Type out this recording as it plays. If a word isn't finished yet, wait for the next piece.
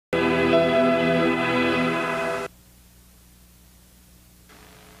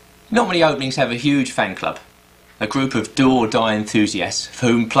Not many openings have a huge fan club, a group of do-or-die enthusiasts for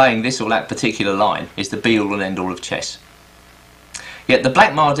whom playing this or that particular line is the be-all and end-all of chess. Yet the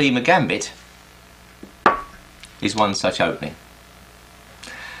Blackmar-Diemer Gambit is one such opening.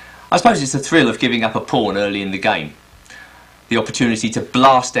 I suppose it's the thrill of giving up a pawn early in the game, the opportunity to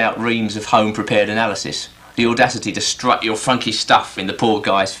blast out reams of home-prepared analysis, the audacity to strut your funky stuff in the poor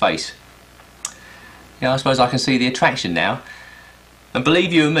guy's face. Yeah, I suppose I can see the attraction now. And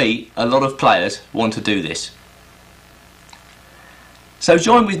believe you me, a lot of players want to do this. So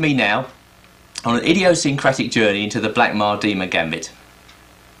join with me now on an idiosyncratic journey into the Blackmar-Diemer Gambit.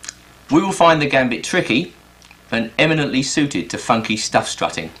 We will find the Gambit tricky and eminently suited to funky stuff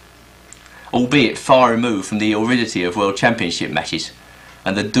strutting, albeit far removed from the aridity of World Championship matches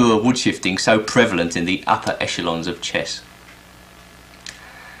and the dour wood shifting so prevalent in the upper echelons of chess.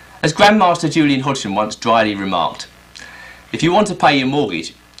 As Grandmaster Julian Hodgson once dryly remarked, if you want to pay your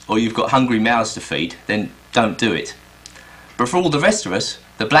mortgage or you've got hungry mouths to feed, then don't do it. But for all the rest of us,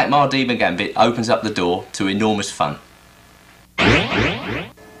 the Blackmar-Diemer Gambit opens up the door to enormous fun. The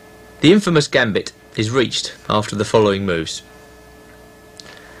infamous Gambit is reached after the following moves.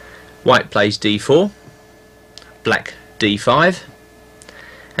 White plays d4, black d5,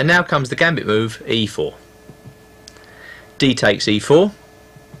 and now comes the Gambit move e4. D takes e4,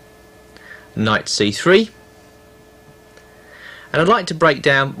 knight c3, and I'd like to break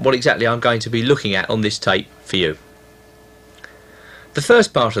down what exactly I'm going to be looking at on this tape for you. The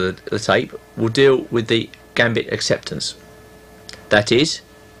first part of the tape will deal with the Gambit acceptance. That is,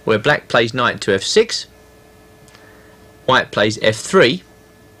 where black plays knight to f6, white plays f3,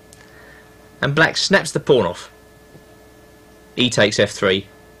 and black snaps the pawn off. E takes f3,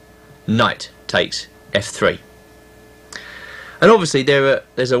 knight takes f3. And obviously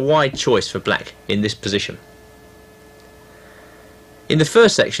there's a wide choice for black in this position. In the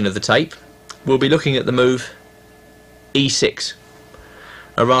first section of the tape, we'll be looking at the move e6,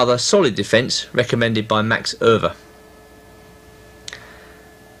 a rather solid defence recommended by Max Erver.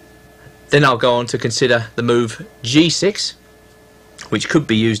 Then I'll go on to consider the move g6, which could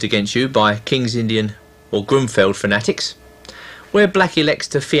be used against you by King's Indian or Grunfeld fanatics, where black elects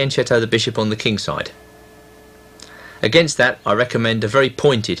to fianchetto the bishop on the king side. Against that, I recommend a very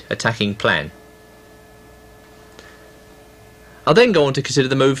pointed attacking plan. I'll then go on to consider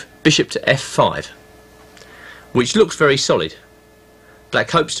the move bishop to f5, which looks very solid.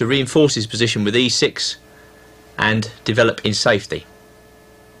 Black hopes to reinforce his position with e6 and develop in safety.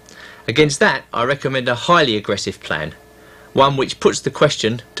 Against that, I recommend a highly aggressive plan, one which puts the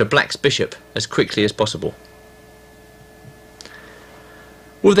question to black's bishop as quickly as possible.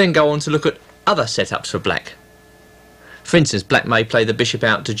 We'll then go on to look at other setups for black. For instance, black may play the bishop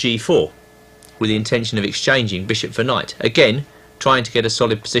out to g4 with the intention of exchanging bishop for knight, again trying to get a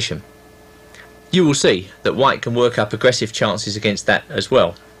solid position. You will see that white can work up aggressive chances against that as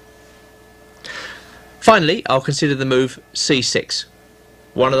well. Finally, I'll consider the move c6,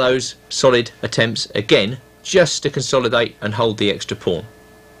 one of those solid attempts again just to consolidate and hold the extra pawn.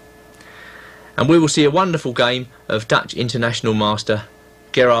 And we will see a wonderful game of Dutch international master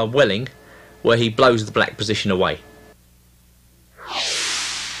Gerard Welling, where he blows the black position away.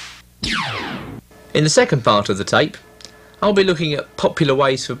 In the second part of the tape, I'll be looking at popular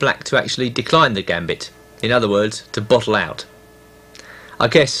ways for black to actually decline the gambit, in other words, to bottle out. I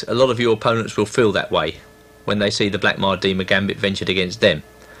guess a lot of your opponents will feel that way when they see the Blackmar-Diemer Gambit ventured against them.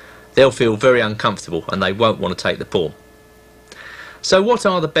 They'll feel very uncomfortable and they won't want to take the pawn. So what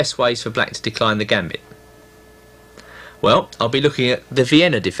are the best ways for black to decline the gambit? Well, I'll be looking at the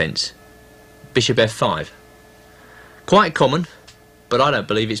Vienna defence, bishop f5. Quite common, but I don't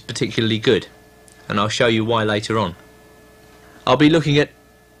believe it's particularly good, and I'll show you why later on. I'll be looking at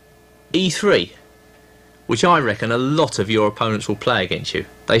e3, which I reckon a lot of your opponents will play against you.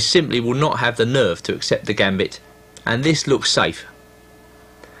 They simply will not have the nerve to accept the gambit, and this looks safe.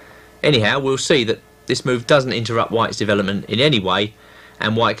 Anyhow, we'll see that this move doesn't interrupt white's development in any way,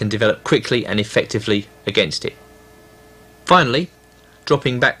 and white can develop quickly and effectively against it. Finally,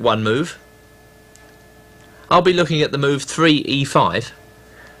 dropping back one move, I'll be looking at the move 3e5,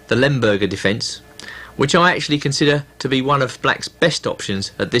 the Lemberger defence, which I actually consider to be one of black's best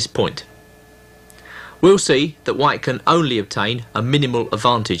options at this point. We'll see that white can only obtain a minimal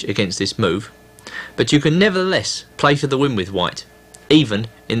advantage against this move, but you can nevertheless play for the win with white, even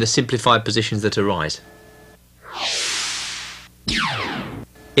in the simplified positions that arise.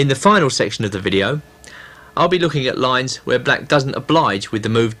 In the final section of the video, I'll be looking at lines where black doesn't oblige with the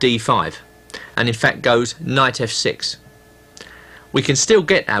move d5, and in fact goes knight f6. We can still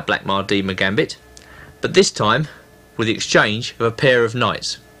get our Blackmar-Diemer Gambit, but this time with the exchange of a pair of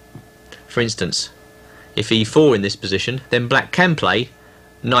knights. For instance, if e4 in this position, then black can play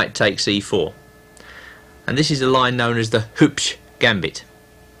knight takes e4. And this is a line known as the Hübsch Gambit.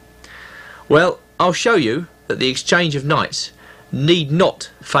 Well, I'll show you that the exchange of knights need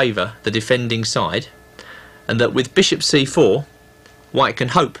not favour the defending side, and that with bishop c4, white can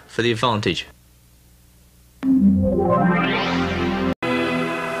hope for the advantage.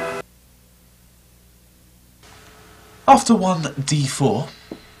 After 1 d4,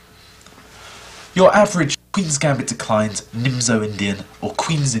 your average Queen's Gambit Declined Nimzo Indian or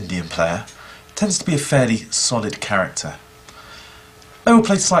Queen's Indian player tends to be a fairly solid character. They will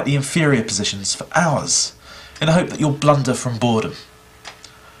play slightly inferior positions for hours in the hope that you'll blunder from boredom.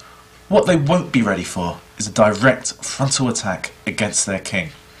 What they won't be ready for is a direct frontal attack against their king.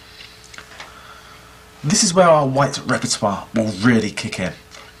 This is where our white repertoire will really kick in.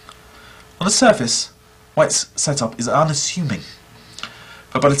 On the surface, white's setup is unassuming,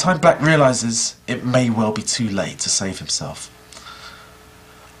 but by the time black realises, it may well be too late to save himself.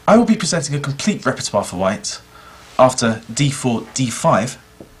 I will be presenting a complete repertoire for white after d4, d5,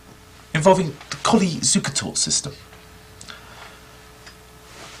 involving the Colle system.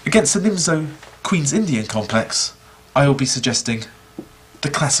 Against the Nimzo Queen's Indian complex, I will be suggesting the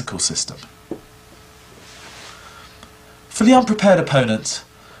classical system. For the unprepared opponent,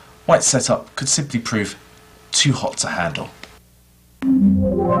 white's setup could simply prove too hot to handle.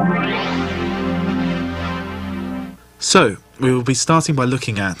 So, we will be starting by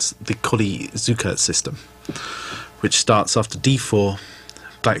looking at the Colle system, which starts after d4.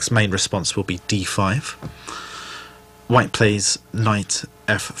 Black's main response will be d5. White plays knight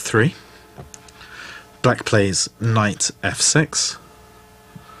f3. Black plays knight f6.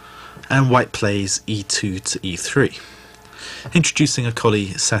 And white plays e2 to e3, introducing a Colle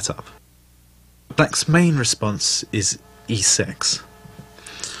setup. Black's main response is e6.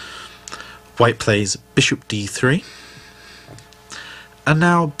 White plays bishop d3. And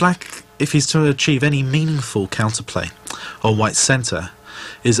now black, if he's to achieve any meaningful counterplay on white's centre,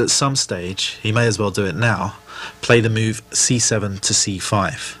 is at some stage, he may as well do it now, play the move c7 to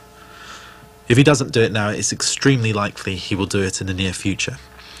c5. If he doesn't do it now, it's extremely likely he will do it in the near future.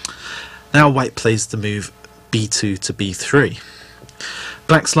 Now white plays the move b2 to b3.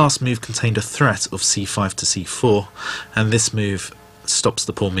 Black's last move contained a threat of c5 to c4, and this move stops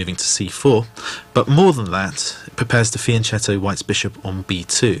the pawn moving to c4, but more than that, it prepares to fianchetto white's bishop on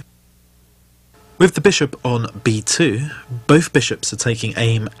b2. With the bishop on b2, both bishops are taking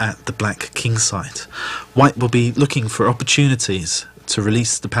aim at the black king side. White will be looking for opportunities to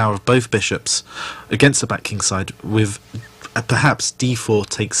release the power of both bishops against the black king side with perhaps d4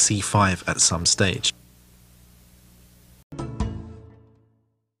 takes c5 at some stage.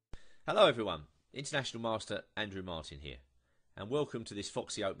 Hello everyone, International Master Andrew Martin here, and welcome to this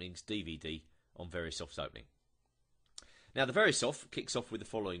Foxy Openings DVD on Veresov's opening. Now the Veresov kicks off with the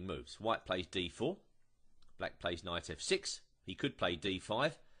following moves. White plays d4, black plays knight f6, he could play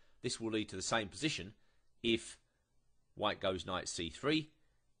d5. This will lead to the same position if white goes knight c3,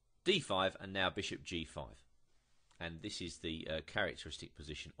 d5 and now bishop g5. And this is the characteristic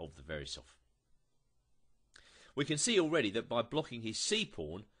position of the Veresov. We can see already that by blocking his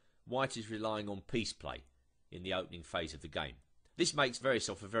c-pawn, white is relying on piece play in the opening phase of the game. This makes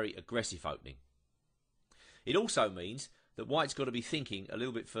Veresov a very aggressive opening. It also means that white's got to be thinking a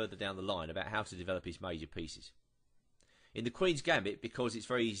little bit further down the line about how to develop his major pieces. In the Queen's Gambit, because it's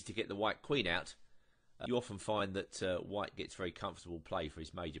very easy to get the white queen out, you often find that white gets very comfortable play for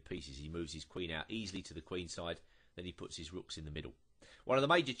his major pieces. He moves his queen out easily to the queen side, then he puts his rooks in the middle. One of the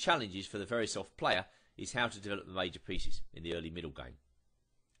major challenges for the Veresov player is how to develop the major pieces in the early middle game.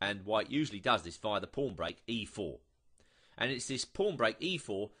 And white usually does this via the pawn break e4. And it's this pawn break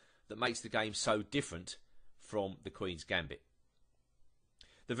e4 that makes the game so different from the Queen's Gambit.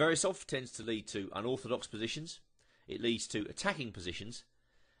 The Veresov tends to lead to unorthodox positions, it leads to attacking positions,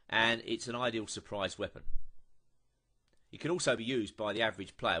 and it's an ideal surprise weapon. It can also be used by the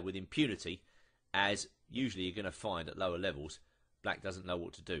average player with impunity, as usually you're going to find at lower levels black doesn't know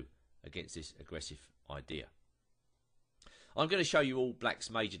what to do against this aggressive idea. I'm going to show you all black's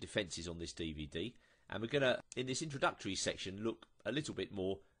major defences on this DVD, and we're going to, in this introductory section, look a little bit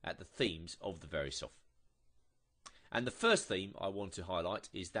more at the themes of the Veresov. And the first theme I want to highlight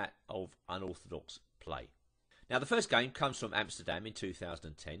is that of unorthodox play. Now the first game comes from Amsterdam in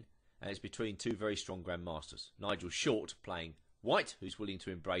 2010, and it's between two very strong grandmasters. Nigel Short playing white, who's willing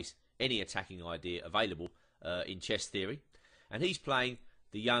to embrace any attacking idea available in chess theory, and he's playing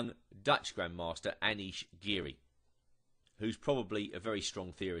the young Dutch grandmaster Anish Giri, who's probably a very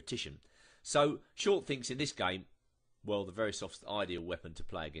strong theoretician. So Short thinks in this game, well, the Veresov's the ideal weapon to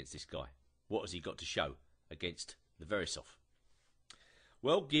play against this guy. what has he got to show against the Veresov?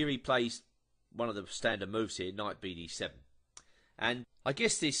 Well, Geary plays one of the standard moves here, knight bd7. And I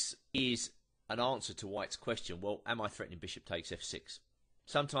guess this is an answer to White's question, well, am I threatening bishop takes f6?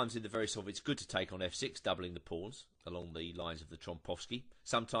 Sometimes in the Veresov it's good to take on f6, doubling the pawns along the lines of the Trompovsky.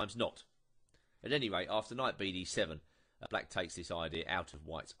 Sometimes not. At any rate, after knight bd7, Black takes this idea out of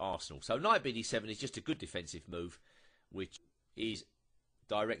White's arsenal. So knight bd7 is just a good defensive move, which is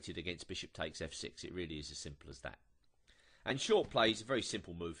directed against bishop takes f6. It really is as simple as that. And Short plays a very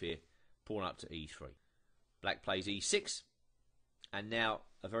simple move here, pawn up to e3. Black plays e6, and now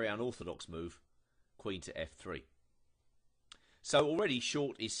a very unorthodox move, queen to f3. So already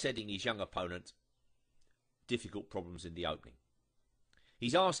Short is setting his young opponent difficult problems in the opening.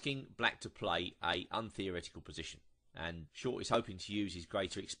 He's asking Black to play a untheoretical position, and Short is hoping to use his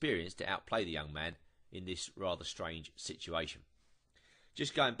greater experience to outplay the young man in this rather strange situation.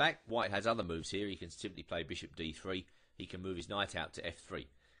 Just going back, White has other moves here. He can simply play bishop d3. He can move his knight out to f3.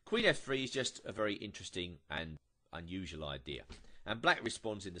 Queen f3 is just a very interesting and unusual idea. And Black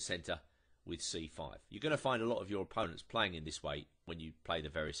responds in the centre with c5. You're going to find a lot of your opponents playing in this way when you play the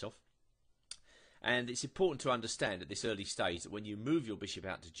Veresov. And it's important to understand at this early stage that when you move your bishop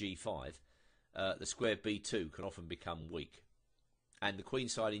out to g5, the square b2 can often become weak. And the queen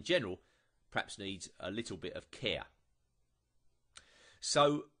side in general perhaps needs a little bit of care.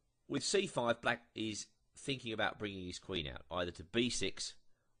 So with c5, Black is thinking about bringing his queen out, either to b6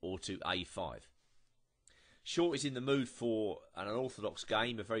 or to a5. Short is in the mood for an unorthodox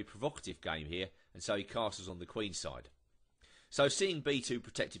game, a very provocative game here, and so he castles on the queen side. So seeing b2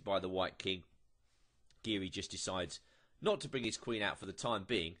 protected by the white king, Geary just decides not to bring his queen out for the time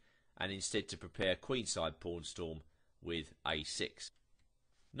being, and instead to prepare queenside pawn storm with a6.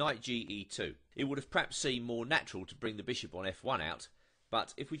 Knight ge2. It would have perhaps seemed more natural to bring the bishop on f1 out,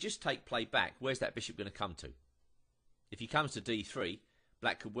 but if we just take play back, where's that bishop going to come to? If he comes to d3,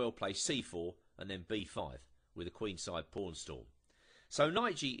 Black could well play c4 and then b5 with a queenside pawn storm. So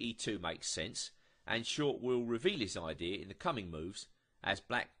knight ge2 makes sense, and Short will reveal his idea in the coming moves as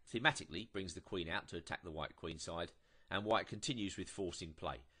Black thematically brings the queen out to attack the white queenside, and White continues with forcing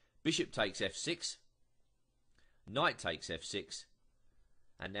play. Bishop takes f6, knight takes f6,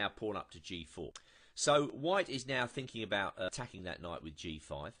 and now pawn up to g4. So White is now thinking about attacking that knight with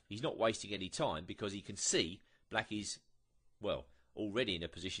g5. He's not wasting any time because he can see Black is, well, already in a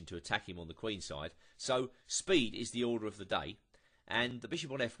position to attack him on the queen side. So speed is the order of the day, and the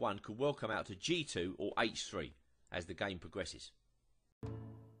bishop on f1 could well come out to g2 or h3 as the game progresses.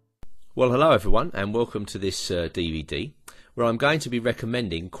 Well, hello everyone, and welcome to this DVD where I'm going to be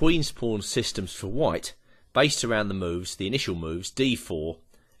recommending Queen's Pawn systems for White based around the moves, the initial moves, d4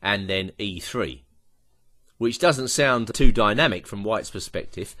 and then e3, which doesn't sound too dynamic from White's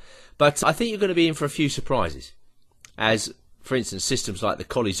perspective, but I think you're going to be in for a few surprises, as for instance systems like the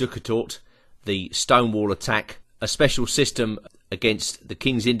Colle, the Stonewall attack, a special system against the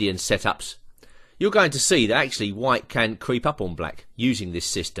King's Indian setups. You're going to see that actually White can creep up on Black using this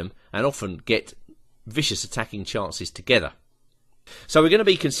system and often get vicious attacking chances together. So we're going to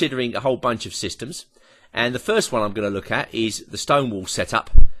be considering a whole bunch of systems, and the first one I'm going to look at is the Stonewall setup,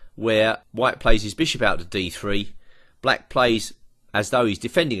 where White plays his bishop out to d3, Black plays as though he's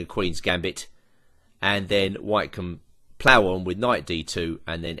defending a Queen's Gambit, and then White can plough on with knight d2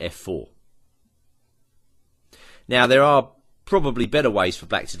 and then f4. Now there are probably better ways for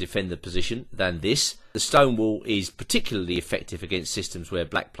Black to defend the position than this. The Stonewall is particularly effective against systems where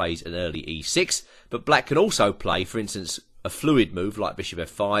Black plays an early e6, but Black can also play, for instance, a fluid move like bishop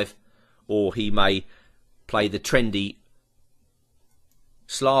f5, or he may play the trendy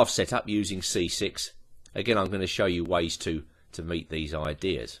Slav setup using c6. Again, I'm going to show you ways to meet these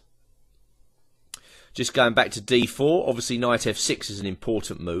ideas. Just going back to d4, obviously knight f6 is an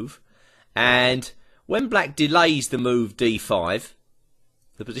important move, and when Black delays the move d5,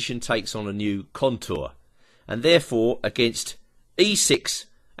 the position takes on a new contour, and therefore against e6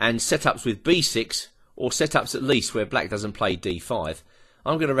 and setups with b6, or setups at least where Black doesn't play d5,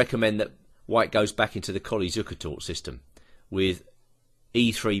 I'm going to recommend that White goes back into the Colle system with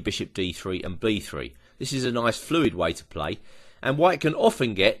e3, bishop d3 and b3. This is a nice fluid way to play, and White can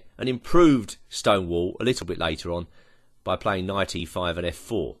often get an improved Stonewall a little bit later on by playing knight e5 and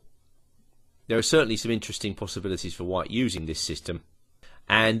f4. There are certainly some interesting possibilities for White using this system,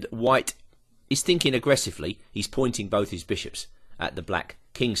 and White is thinking aggressively. He's pointing both his bishops at the Black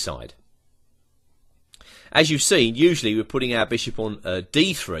king side. As you've seen, usually we're putting our bishop on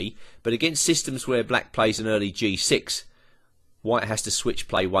d3, but against systems where Black plays an early g6, White has to switch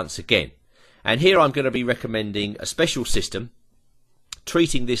play once again. And here I'm going to be recommending a special system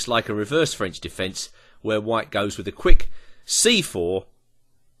treating this like a reverse French defence, where white goes with a quick c4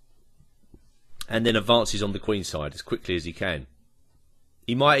 and then advances on the queenside as quickly as he can.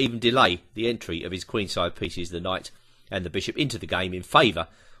 He might even delay the entry of his queenside pieces, the knight and the bishop, into the game in favour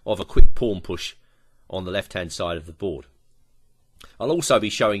of a quick pawn push on the left-hand side of the board. I'll also be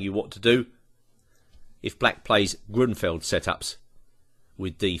showing you what to do if black plays Grunfeld setups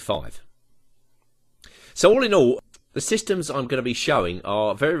with d5. So all in all, the systems I'm going to be showing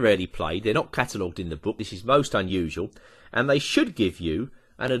are very rarely played. They're not catalogued in the book. This is most unusual, and they should give you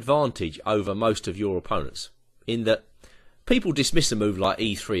an advantage over most of your opponents, in that people dismiss a move like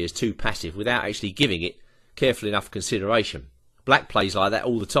e3 as too passive without actually giving it careful enough consideration. Black plays like that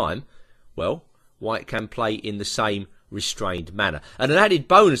all the time. Well, white can play in the same restrained manner. And an added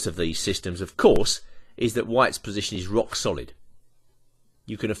bonus of these systems, of course, is that white's position is rock solid.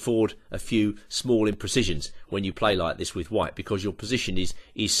 You can afford a few small imprecisions when you play like this with white, because your position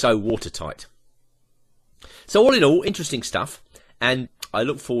is so watertight. So all in all, interesting stuff, and I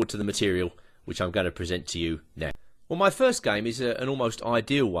look forward to the material which I'm going to present to you now. Well, my first game is an almost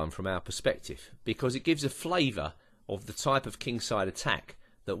ideal one from our perspective, because it gives a flavour of the type of kingside attack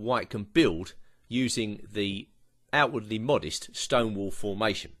that white can build using the outwardly modest stonewall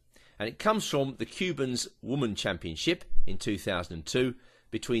formation. And it comes from the Cubans Women Championship in 2002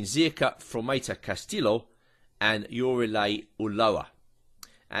 between Zirka Frometa Castillo and Yorile Ulloa.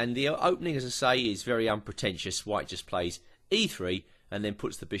 And the opening, as I say, is very unpretentious. White just plays e3 and then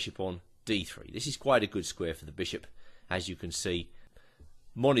puts the bishop on d3. This is quite a good square for the bishop, as you can see,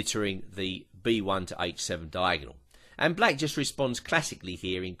 monitoring the b1 to h7 diagonal. And black just responds classically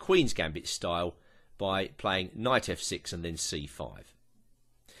here in Queen's Gambit style by playing knight f6 and then c5.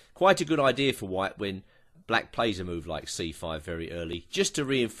 Quite a good idea for white when black plays a move like c5 very early, just to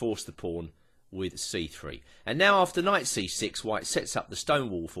reinforce the pawn with c3. And now after knight c6, white sets up the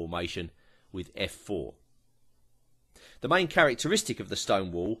stonewall formation with f4. The main characteristic of the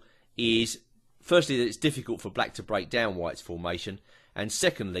stonewall is, firstly, that it's difficult for black to break down white's formation, and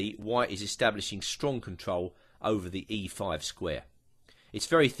secondly, white is establishing strong control over the e5 square. It's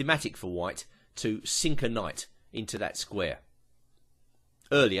very thematic for white to sink a knight into that square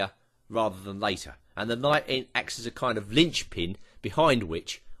earlier rather than later, and the knight acts as a kind of linchpin behind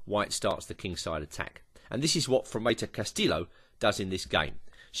which white starts the kingside attack. And this is what Frometa Castillo does in this game.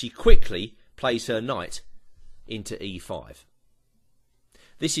 She quickly plays her knight into e5.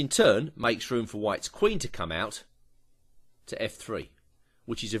 This in turn makes room for white's queen to come out to f3,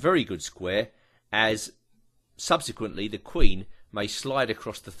 which is a very good square, as subsequently the queen may slide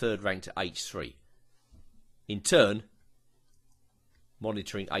across the third rank to h3, in turn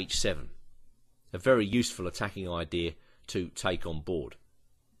monitoring h7. A very useful attacking idea to take on board.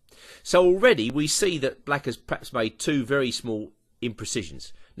 So already we see that black has perhaps made two very small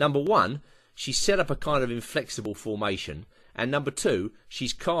imprecisions. Number one, she's set up a kind of inflexible formation, and number two,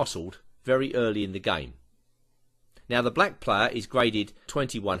 she's castled very early in the game. Now the black player is graded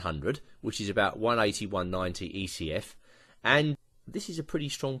 2100, which is about 180, 190 ECF, and this is a pretty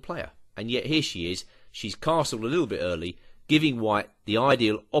strong player. And yet here she is, she's castled a little bit early, giving white the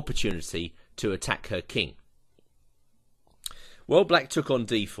ideal opportunity to attack her king. Well, black took on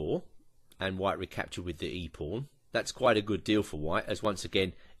d4, and white recaptured with the e-pawn. That's quite a good deal for white, as once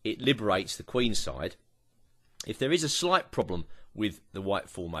again it liberates the queen side. If there is a slight problem with the white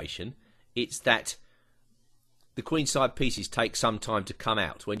formation, it's that the queenside pieces take some time to come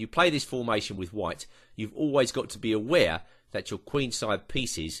out. When you play this formation with white, you've always got to be aware that your queenside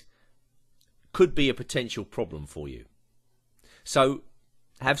pieces could be a potential problem for you. So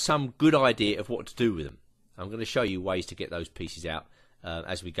have some good idea of what to do with them. I'm going to show you ways to get those pieces out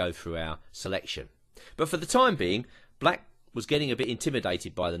as we go through our selection. But for the time being, black was getting a bit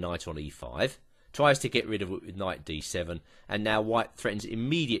intimidated by the knight on e5, tries to get rid of it with knight d7, and now white threatens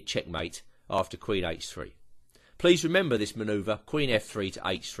immediate checkmate after queen h3. Please remember this manoeuvre, queen f3 to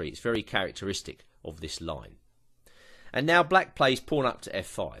h3. It's very characteristic of this line. And now black plays pawn up to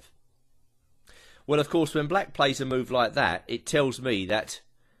f5. Well, of course, when black plays a move like that, it tells me that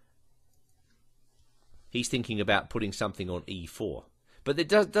he's thinking about putting something on e4. But it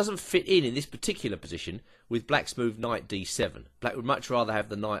doesn't fit in this particular position with black's move knight d7. Black would much rather have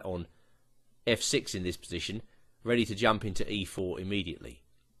the knight on f6 in this position, ready to jump into e4 immediately.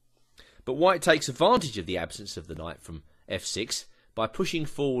 But white takes advantage of the absence of the knight from f6 by pushing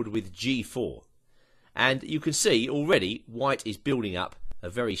forward with g4. And you can see already white is building up a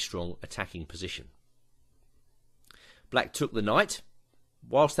very strong attacking position. Black took the knight.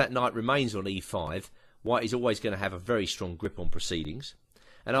 Whilst that knight remains on e5, white is always going to have a very strong grip on proceedings.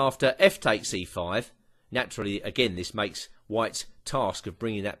 And after f takes e5, Naturally, again, this makes white's task of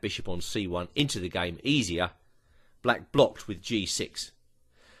bringing that bishop on c1 into the game easier. Black blocked with g6.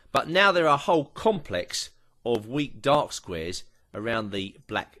 But now there are a whole complex of weak dark squares around the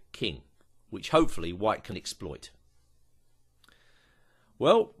black king, which hopefully white can exploit.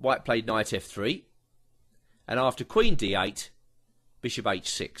 Well, white played knight f3, and after queen d8, bishop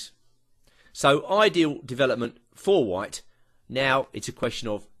h6. So ideal development for white. Now it's a question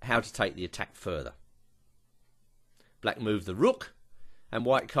of how to take the attack further. Black moved the rook, and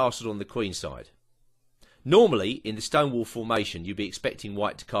white castled on the queen side. Normally, in the Stonewall formation, you'd be expecting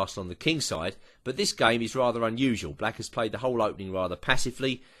white to castle on the king side, but this game is rather unusual. Black has played the whole opening rather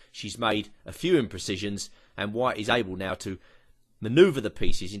passively. She's made a few imprecisions, and white is able now to manoeuvre the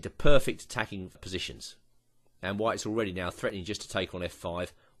pieces into perfect attacking positions. And white's already now threatening just to take on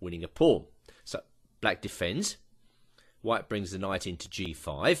f5, winning a pawn. So black defends. White brings the knight into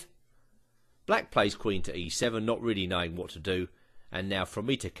g5. Black plays queen to e7, not really knowing what to do, and now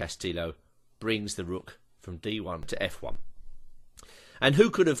Fromita Castillo brings the rook from d1 to f1. And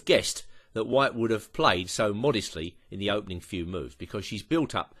who could have guessed that white would have played so modestly in the opening few moves, because she's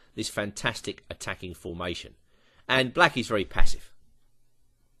built up this fantastic attacking formation. And black is very passive.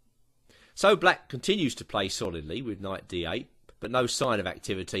 So black continues to play solidly with knight d8, but no sign of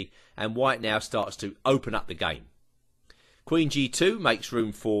activity, and white now starts to open up the game. Queen g2 makes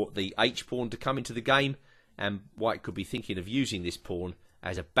room for the h-pawn to come into the game, and white could be thinking of using this pawn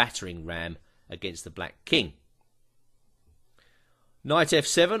as a battering ram against the black king. Knight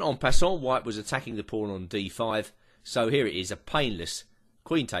f7, en passant, white was attacking the pawn on d5, so here it is, a painless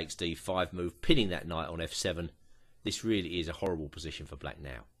queen takes d5 move, pinning that knight on f7. This really is a horrible position for black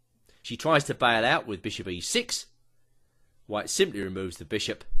now. She tries to bail out with bishop e6. White simply removes the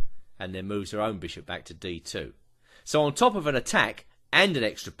bishop and then moves her own bishop back to d2. So on top of an attack and an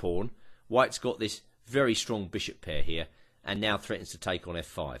extra pawn, white's got this very strong bishop pair here, and now threatens to take on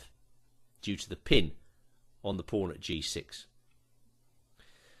f5 due to the pin on the pawn at g6.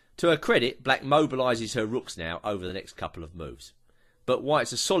 To her credit, black mobilises her rooks now over the next couple of moves. But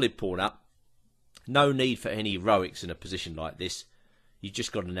white's a solid pawn up. No need for any heroics in a position like this. You've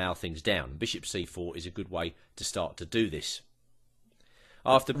just got to nail things down. Bishop c4 is a good way to start to do this.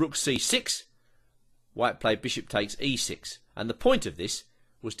 After rook c6, white played bishop takes e6, and the point of this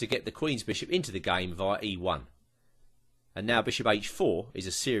was to get the queen's bishop into the game via e1. And now bishop h4 is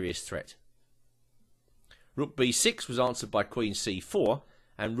a serious threat. Rook b6 was answered by queen c4,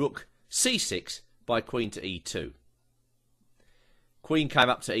 and rook c6 by queen to e2. Queen came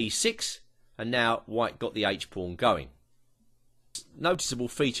up to e6, and now white got the h-pawn going. Noticeable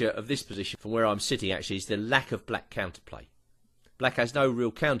feature of this position from where I'm sitting actually is the lack of black counterplay. Black has no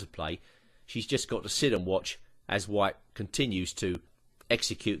real counterplay. She's just got to sit and watch as white continues to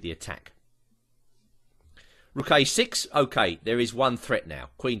execute the attack. Rook a6, okay, there is one threat now.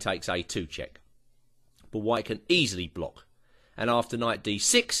 Queen takes a2 check. But white can easily block. And after knight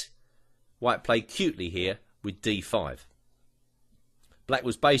d6, white played cutely here with d5. Black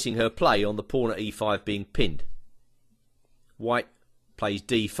was basing her play on the pawn at e5 being pinned. White plays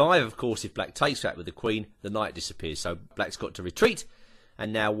d5. Of course, if black takes that with the queen, the knight disappears. So black's got to retreat.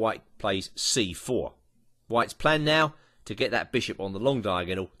 And now white plays c4. White's plan now to get that bishop on the long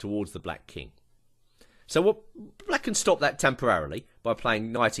diagonal towards the black king. So black can stop that temporarily by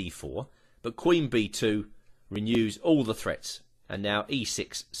playing knight e4. But queen b2 renews all the threats. And now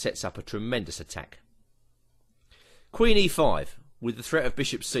e6 sets up a tremendous attack. Queen e5 with the threat of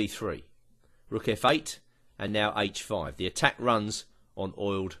bishop c3. Rook f8 and now h5. The attack runs on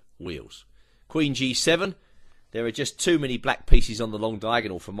oiled wheels. Queen g7. There are just too many black pieces on the long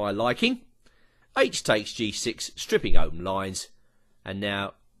diagonal for my liking. H takes g6, stripping open lines. And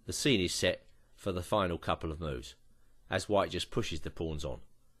now the scene is set for the final couple of moves, as white just pushes the pawns on.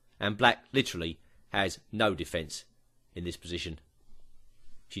 And black literally has no defence in this position.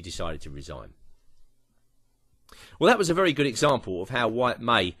 She decided to resign. Well, that was a very good example of how white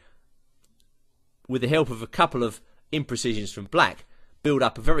may, with the help of a couple of imprecisions from black, build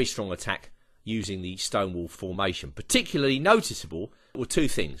up a very strong attack using the Stonewall formation. Particularly noticeable were two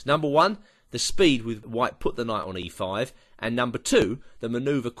things. Number one, the speed with white put the knight on e5, and number two, the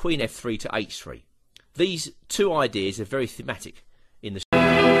manoeuvre queen f3 to h3. These two ideas are very thematic in the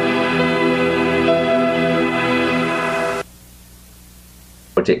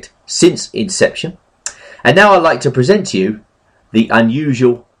project since inception. And now I'd like to present to you the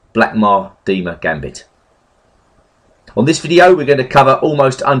unusual Blackmar-Diemer Gambit. On this video we're going to cover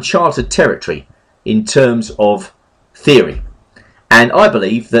almost uncharted territory in terms of theory. And I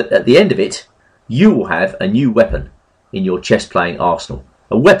believe that at the end of it you will have a new weapon in your chess playing arsenal.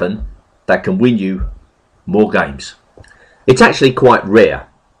 A weapon that can win you more games. It's actually quite rare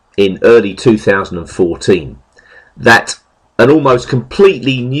in early 2014 that an almost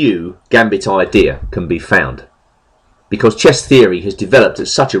completely new Gambit idea can be found, because chess theory has developed at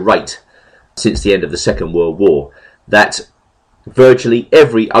such a rate since the end of the Second World War that virtually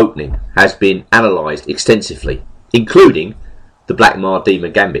every opening has been analysed extensively, including the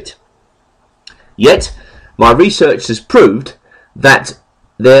Blackmar-Diemer Gambit. Yet, my research has proved that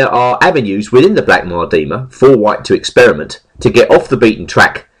there are avenues within the Blackmar-Diemer for white to experiment, to get off the beaten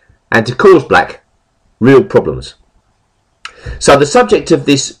track and to cause black real problems. So the subject of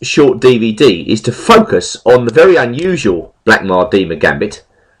this short DVD is to focus on the very unusual Blackmar-Diemer Gambit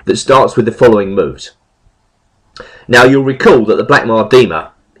that starts with the following moves. Now you'll recall that the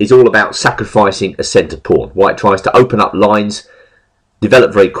Blackmar-Diemer is all about sacrificing a centre pawn. White tries to open up lines,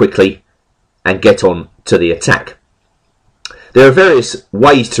 develop very quickly and get on to the attack. There are various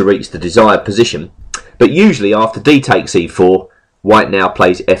ways to reach the desired position, but usually after d takes e4, white now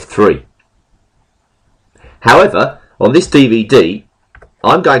plays f3. However, on this DVD,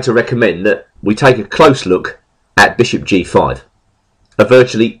 I'm going to recommend that we take a close look at bishop g5, a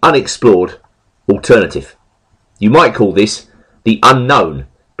virtually unexplored alternative. You might call this the unknown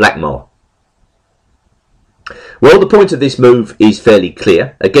Blackmar. Well, the point of this move is fairly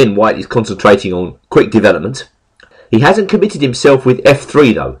clear. Again, white is concentrating on quick development. He hasn't committed himself with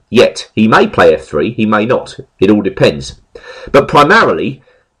f3 though, yet. He may play f3, he may not. It all depends. But primarily,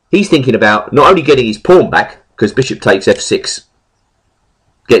 he's thinking about not only getting his pawn back, because bishop takes f6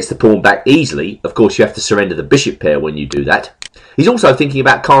 gets the pawn back easily. Of course, you have to surrender the bishop pair when you do that. He's also thinking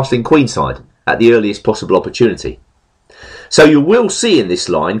about castling queenside at the earliest possible opportunity. So you will see in this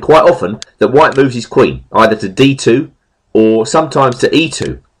line quite often that white moves his queen either to d2 or sometimes to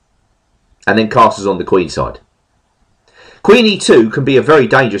e2 and then castles on the queen side. Queen e2 can be a very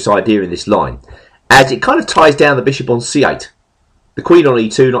dangerous idea in this line, as it kind of ties down the bishop on c8. The queen on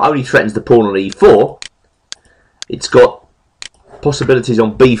e2 not only threatens the pawn on e4, it's got possibilities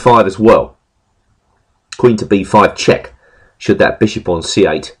on b5 as well. Queen to b5 check, should that bishop on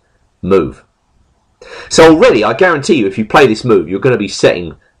c8 move. So already, I guarantee you, if you play this move, you're going to be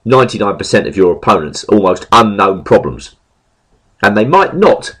setting 99% of your opponents almost unknown problems. And they might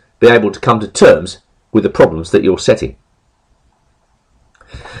not be able to come to terms with the problems that you're setting.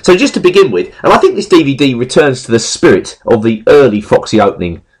 So just to begin with, and I think this DVD returns to the spirit of the early Foxy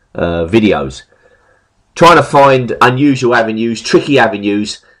opening videos, trying to find unusual avenues, tricky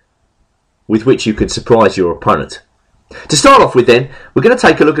avenues with which you can surprise your opponent. To start off with then, we're going to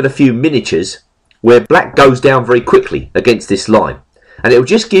take a look at a few miniatures where black goes down very quickly against this line, and it will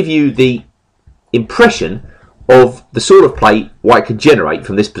just give you the impression of the sort of play white can generate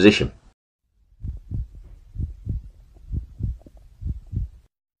from this position.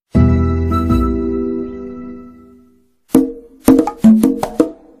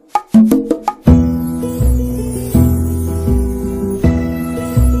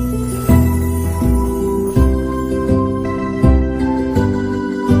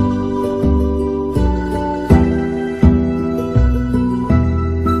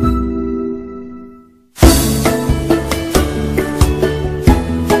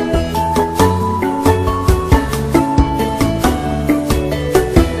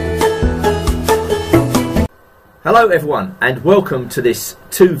 Hello everyone, and welcome to this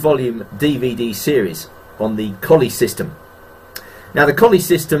 2-volume DVD series on the Colle system. Now the Colle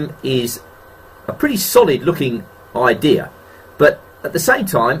system is a pretty solid looking idea, but at the same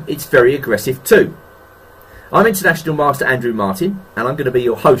time it's very aggressive too. I'm International Master Andrew Martin, and I'm going to be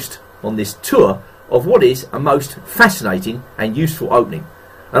your host on this tour of what is a most fascinating and useful opening.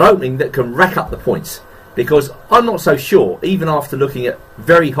 An opening that can rack up the points, because I'm not so sure, even after looking at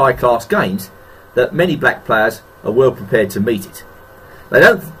very high class games, that many black players are well prepared to meet it. They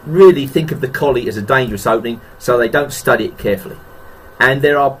don't really think of the Colle as a dangerous opening, so they don't study it carefully. And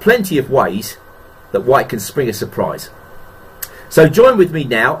there are plenty of ways that white can spring a surprise. So join with me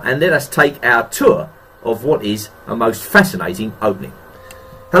now and let us take our tour of what is a most fascinating opening.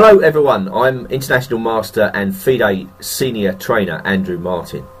 Hello everyone, I'm International Master and FIDE Senior Trainer Andrew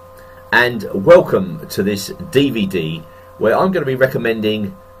Martin, and welcome to this DVD where I'm going to be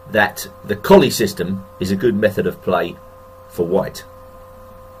recommending that the Colle system is a good method of play for white.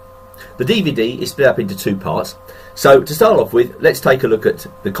 The DVD is split up into two parts, so to start off with, let's take a look at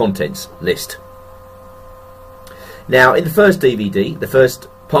the contents list. Now in the first DVD, the first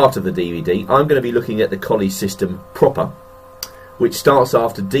part of the DVD, I'm going to be looking at the Colle system proper, which starts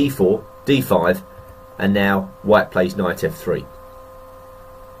after d4, d5, and now white plays knight f3.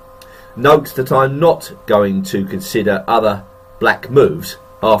 Note that I'm not going to consider other black moves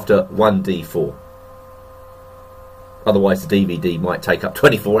after 1d4. Otherwise the DVD might take up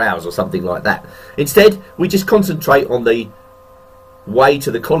 24 hours or something like that. Instead, we just concentrate on the way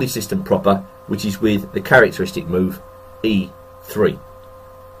to the Colle system proper, which is with the characteristic move E3.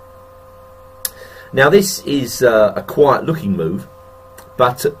 Now this is a quiet looking move,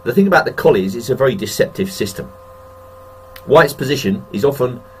 but the thing about the Colle is it's a very deceptive system. White's position is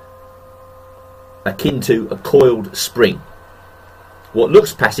often akin to a coiled spring. What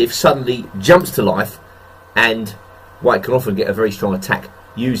looks passive suddenly jumps to life, and White can often get a very strong attack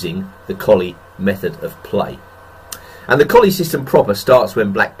using the Colle method of play. And the Colle system proper starts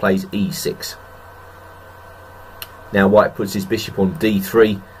when Black plays E6. Now White puts his bishop on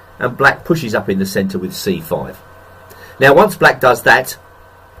D3, and Black pushes up in the centre with C5. Now once Black does that,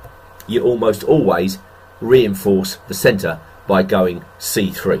 you almost always reinforce the centre by going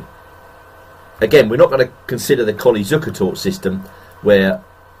C3. Again, we're not going to consider the Colle-Zukertort system where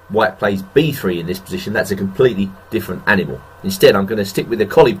White plays B3 in this position. That's a completely different animal. Instead, I'm going to stick with the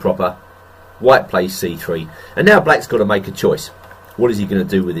Colle proper. White plays C3, and now Black's got to make a choice. What is he going to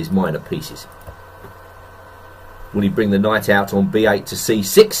do with his minor pieces? Will he bring the knight out on B8 to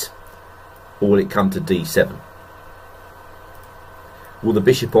C6, or will it come to D7? Will the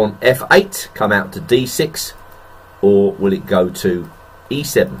bishop on F8 come out to D6, or will it go to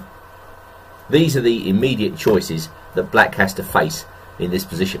E7? These are the immediate choices that Black has to face in this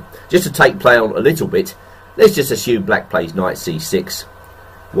position. Just to take play on a little bit, let's just assume Black plays knight C6,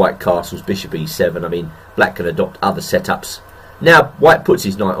 White castles, bishop E7. I mean, Black can adopt other setups. Now White puts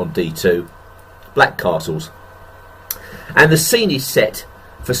his knight on D2, Black castles, and the scene is set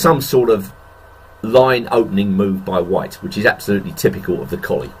for some sort of line opening move by White, which is absolutely typical of the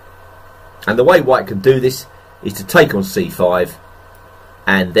Colle. And the way White can do this is to take on C5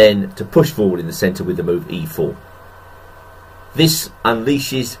 and then to push forward in the centre with the move E4. This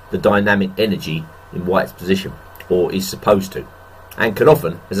unleashes the dynamic energy in White's position, or is supposed to, and can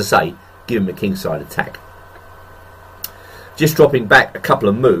often, as I say, give him a kingside attack. Just dropping back a couple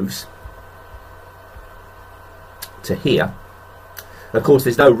of moves to here. Of course,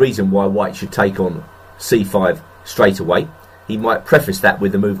 there's no reason why White should take on C5 straight away. He might preface that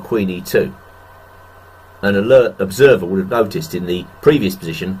with the move Queen E2. An alert observer would have noticed in the previous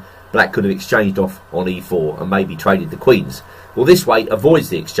position Black could have exchanged off on E4 and maybe traded the queens. Well, this way avoids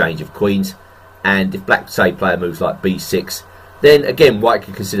the exchange of queens, and if Black, say, player moves like B6, then again White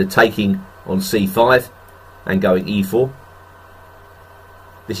could consider taking on C5 and going E4.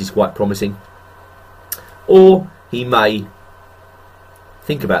 This is quite promising. Or he may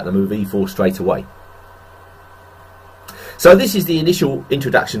think about the move E4 straight away. So this is the initial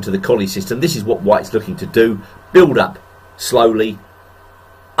introduction to the Colle system. This is what White's looking to do. Build up slowly,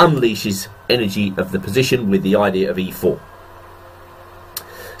 unleashes energy of the position with the idea of E4.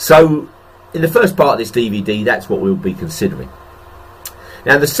 So in the first part of this DVD, that's what we'll be considering.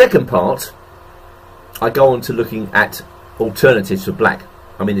 Now in the second part, I go on to looking at alternatives for Black.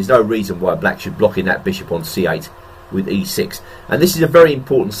 I mean, there's no reason why Black should block in that bishop on C8 with E6. And this is a very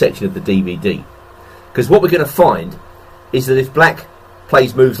important section of the DVD, because what we're going to find is that if Black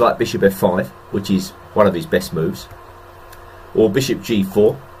plays moves like bishop F5, which is one of his best moves, or bishop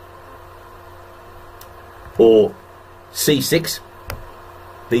G4, or C6,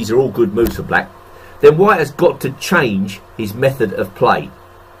 these are all good moves for Black, then White has got to change his method of play.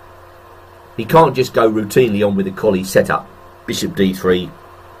 He can't just go routinely on with the Colle setup, bishop D3,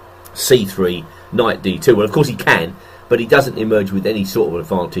 C3, knight D2. Well, of course he can, but he doesn't emerge with any sort of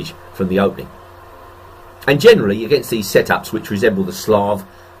advantage from the opening. And generally, against these setups which resemble the Slav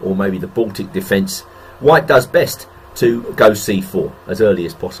or maybe the Baltic defence, White does best to go C4 as early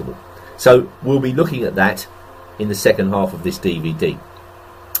as possible. So we'll be looking at that in the second half of this DVD.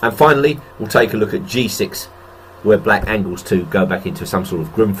 And finally, we'll take a look at G6, where Black angles to go back into some sort of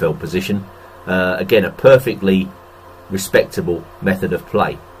Grunfeld position. Again, a perfectly respectable method of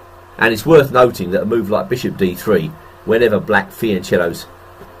play. And it's worth noting that a move like bishop D3, whenever Black fianchettos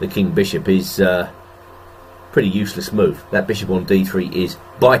the king bishop, is pretty useless move. That bishop on D3 is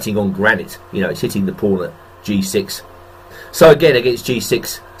biting on granite. You know, it's hitting the pawn at G6. So again, against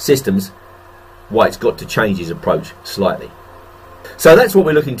G6 systems, White's got to change his approach slightly. So that's what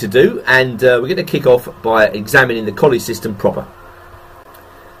we're looking to do, and we're going to kick off by examining the Colle system proper.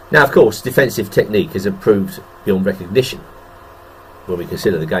 Now, of course, defensive technique has improved beyond recognition when we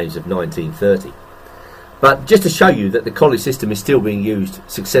consider the games of 1930. But just to show you that the Colle system is still being used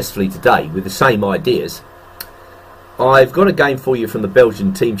successfully today with the same ideas, I've got a game for you from the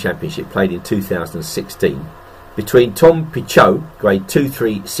Belgian Team Championship played in 2016 between Tom Pichot, grade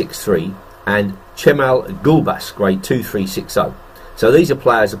 2363, and Cemal Gulbas, grade 2360. So these are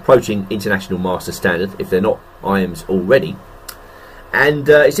players approaching international master standard, if they're not IMs already. And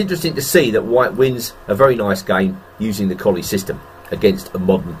it's interesting to see that white wins a very nice game using the Colle system against a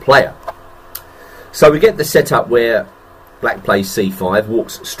modern player. So we get the setup where black plays c5,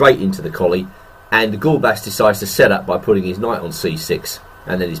 walks straight into the Colle, and Gulbas decides to set up by putting his knight on c6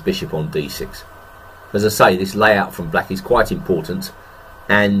 and then his bishop on d6. As I say, this layout from black is quite important,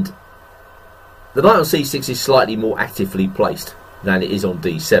 and the knight on c6 is slightly more actively placed than it is on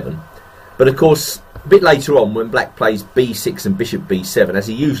d7. But of course, a bit later on, when black plays b6 and bishop b7, as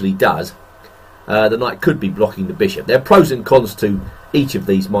he usually does, the knight could be blocking the bishop. There are pros and cons to each of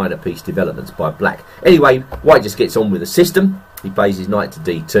these minor piece developments by black. Anyway, white just gets on with the system. He plays his knight to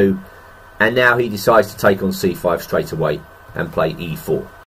d2, and now he decides to take on c5 straight away and play e4.